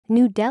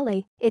New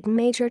Delhi, it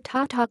major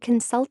Tata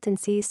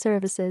Consultancy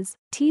Services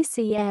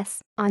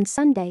 (TCS) on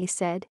Sunday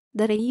said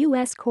that a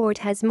U.S. court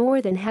has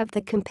more than halved the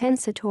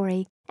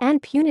compensatory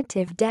and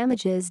punitive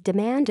damages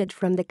demanded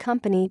from the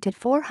company to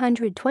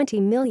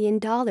 $420 million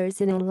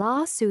in a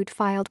lawsuit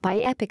filed by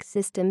Epic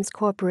Systems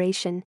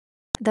Corporation.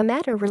 The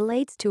matter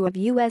relates to a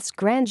U.S.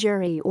 grand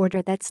jury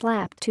order that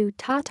slapped two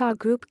Tata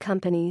Group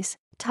companies,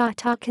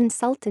 Tata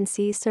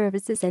Consultancy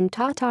Services and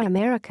Tata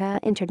America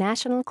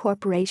International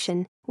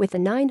Corporation, with a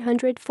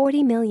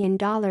 $940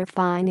 million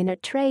fine in a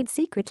trade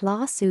secret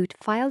lawsuit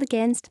filed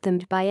against them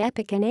by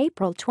Epic in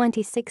April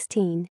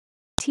 2016.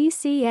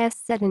 TCS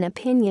said an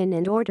opinion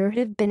and order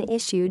have been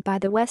issued by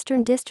the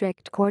Western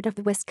District Court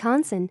of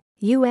Wisconsin,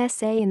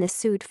 USA in the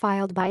suit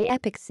filed by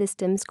Epic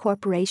Systems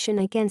Corporation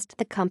against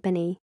the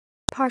company.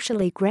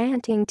 Partially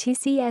granting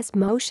TCS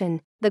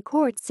motion, the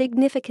court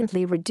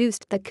significantly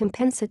reduced the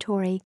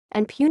compensatory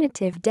and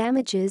punitive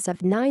damages of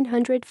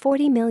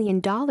 $940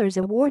 million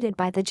awarded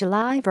by the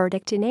July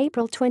verdict in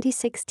April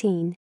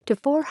 2016 to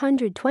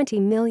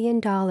 $420 million,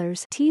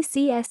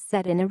 TCS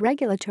said in a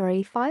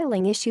regulatory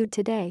filing issued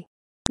today.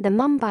 The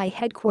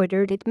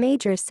Mumbai-headquartered IT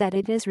major said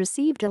it has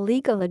received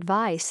legal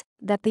advice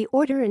that the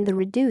order and the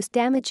reduced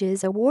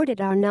damages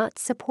awarded are not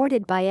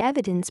supported by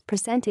evidence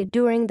presented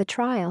during the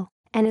trial,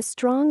 and a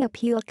strong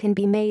appeal can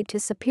be made to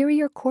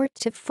Superior Court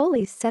to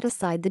fully set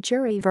aside the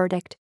jury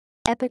verdict.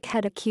 Epic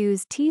had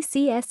accused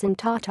TCS and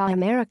Tata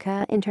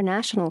America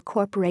International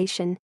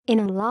Corporation in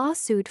a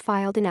lawsuit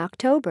filed in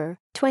October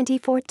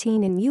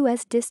 2014 in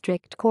U.S.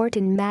 District Court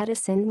in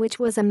Madison, which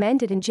was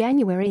amended in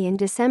January and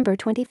December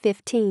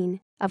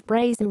 2015, of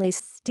brazenly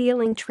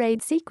stealing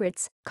trade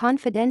secrets,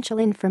 confidential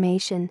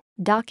information,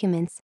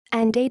 documents,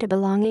 and data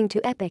belonging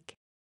to Epic.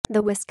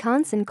 The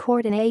Wisconsin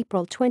court in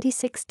April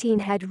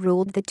 2016 had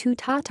ruled the two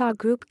Tata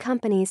Group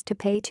companies to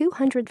pay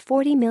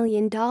 $240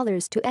 million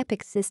to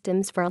Epic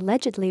Systems for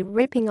allegedly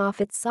ripping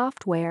off its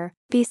software,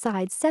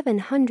 besides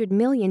 $700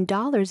 million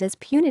as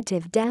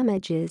punitive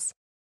damages.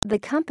 The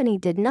company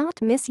did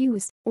not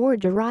misuse or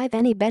derive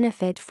any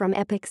benefit from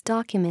Epic's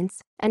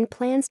documents and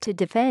plans to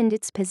defend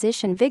its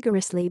position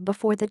vigorously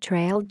before the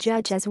trial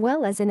judge as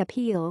well as an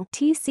appeal,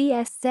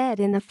 TCS said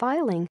in the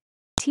filing.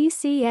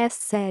 TCS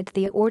said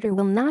the order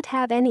will not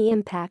have any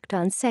impact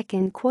on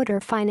second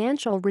quarter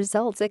financial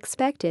results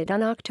expected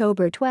on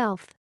October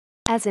 12.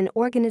 As an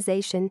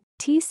organization,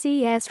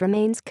 TCS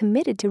remains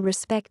committed to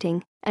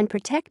respecting and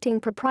protecting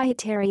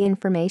proprietary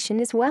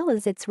information as well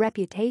as its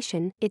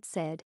reputation, it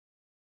said.